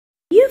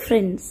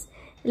friends,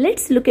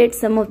 let's look at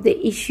some of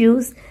the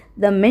issues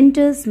the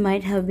mentors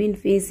might have been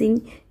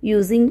facing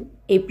using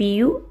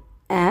APU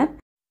app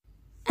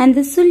and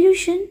the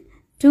solution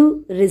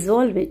to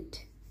resolve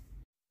it.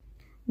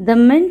 The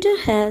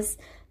mentor has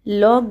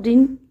logged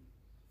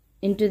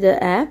into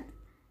the app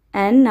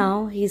and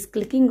now he is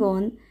clicking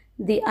on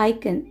the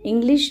icon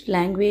English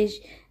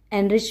Language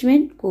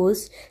Enrichment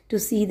course to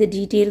see the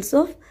details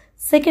of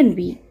second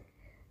week.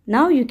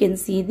 Now you can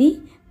see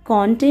the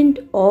content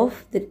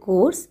of the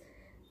course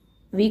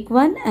week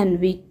 1 and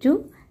week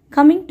 2.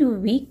 Coming to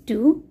week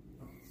 2,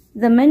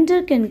 the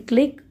mentor can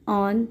click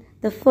on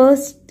the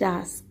first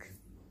task.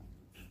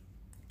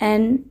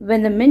 And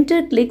when the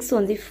mentor clicks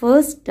on the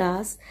first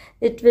task,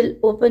 it will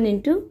open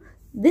into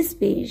this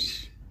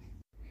page.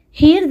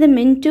 Here the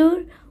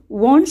mentor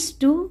wants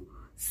to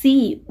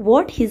see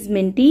what his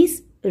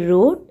mentees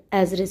wrote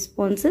as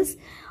responses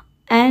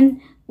and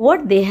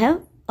what they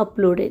have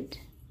uploaded.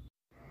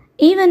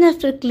 Even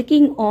after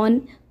clicking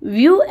on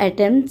view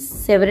attempts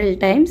several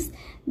times,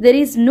 there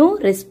is no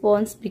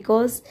response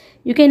because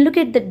you can look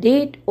at the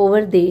date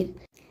over there.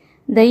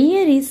 The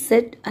year is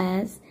set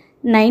as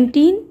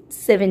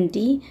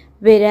 1970,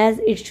 whereas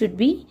it should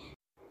be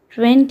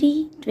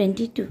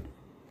 2022.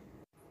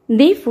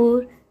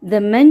 Therefore, the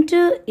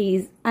mentor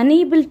is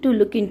unable to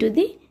look into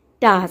the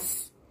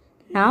tasks.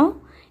 Now,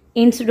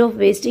 instead of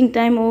wasting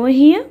time over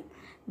here,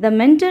 the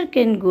mentor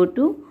can go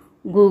to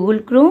Google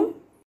Chrome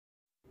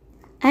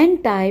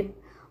and type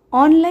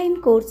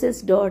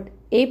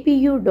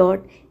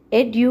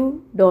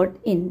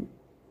onlinecourses.apu.edu.in.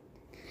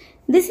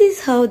 This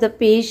is how the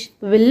page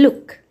will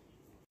look.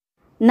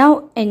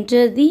 Now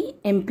enter the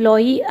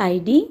employee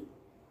ID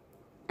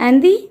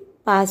and the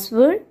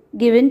password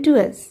given to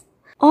us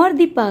or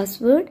the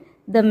password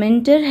the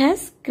mentor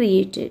has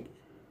created.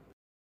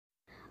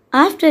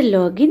 After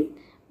login,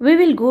 we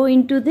will go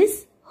into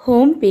this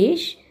home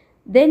page,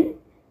 then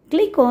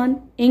click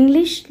on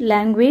English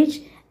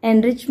Language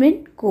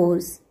Enrichment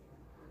course,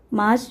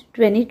 March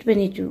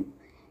 2022.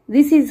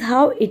 This is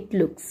how it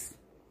looks.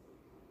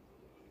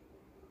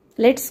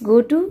 Let's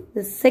go to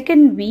the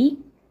second week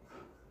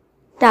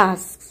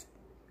tasks.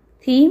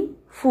 Theme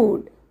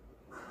food.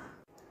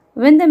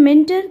 When the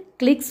mentor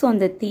clicks on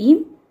the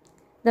theme,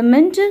 the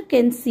mentor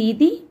can see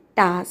the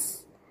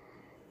tasks.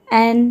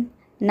 And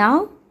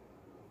now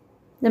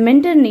the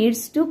mentor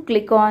needs to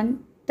click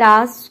on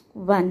task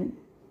 1.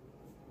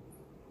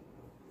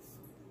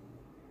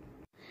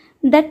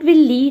 That will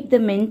lead the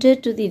mentor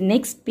to the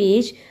next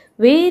page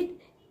where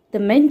the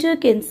mentor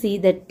can see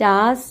the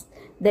task,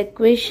 the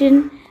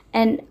question,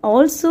 and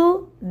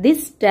also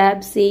this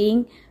tab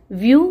saying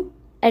view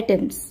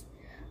attempts.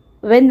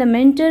 When the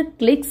mentor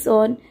clicks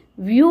on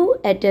view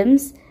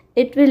attempts,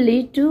 it will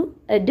lead to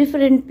a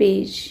different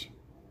page.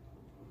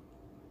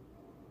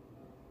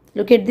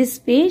 Look at this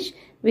page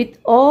with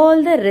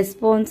all the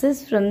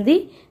responses from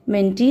the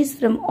mentees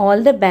from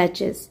all the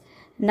batches.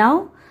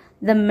 Now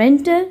the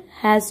mentor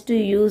has to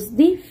use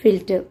the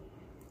filter.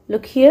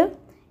 Look here,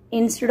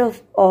 instead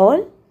of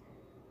all,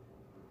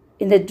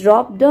 in the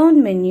drop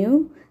down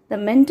menu, the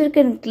mentor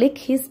can click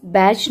his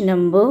batch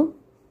number.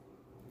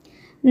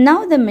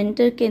 Now the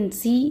mentor can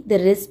see the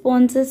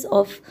responses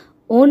of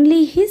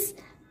only his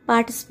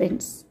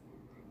participants.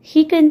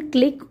 He can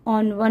click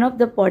on one of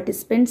the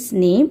participants'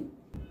 name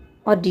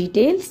or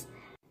details.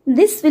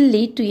 This will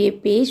lead to a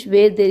page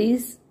where there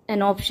is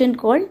an option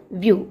called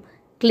view.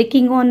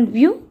 Clicking on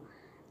view,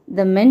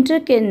 the mentor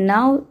can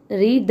now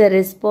read the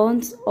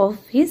response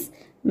of his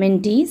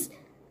mentees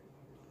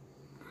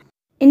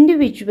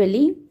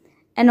individually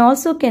and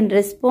also can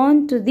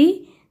respond to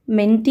the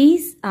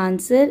mentee's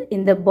answer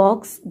in the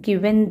box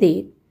given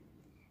there.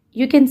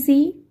 You can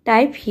see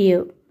type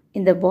here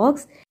in the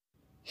box.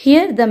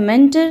 Here the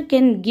mentor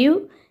can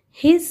give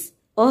his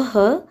or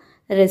her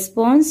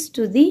response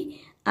to the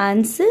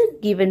answer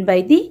given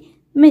by the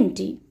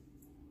mentee.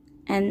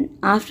 And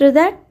after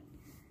that,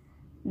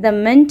 the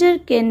mentor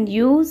can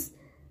use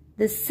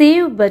the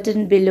save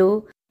button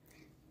below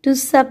to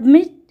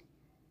submit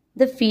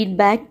the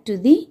feedback to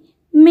the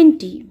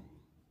mentee.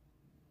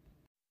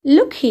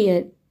 Look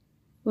here,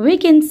 we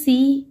can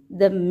see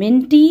the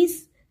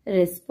mentee's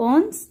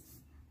response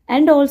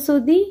and also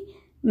the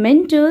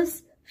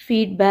mentor's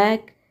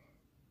feedback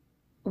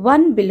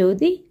one below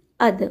the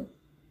other.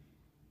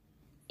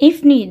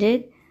 If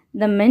needed,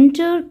 the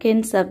mentor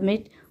can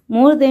submit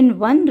more than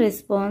one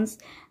response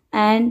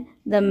and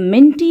the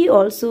mentee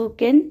also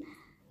can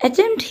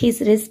attempt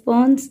his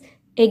response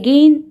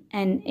again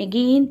and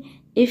again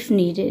if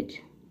needed.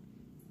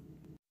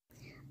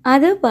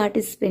 Other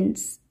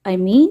participants,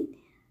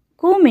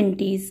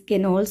 co-mentees,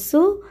 can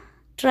also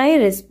try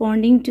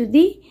responding to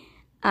the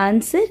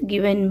answer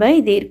given by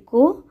their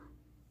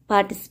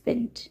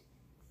co-participant.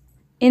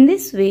 In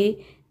this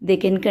way, they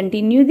can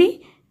continue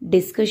the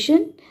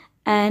discussion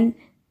and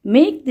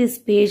make this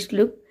page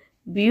look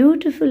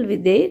beautiful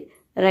with their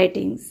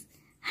writings.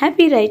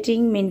 Happy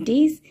writing,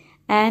 mentees,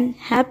 and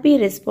happy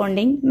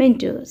responding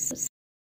mentors.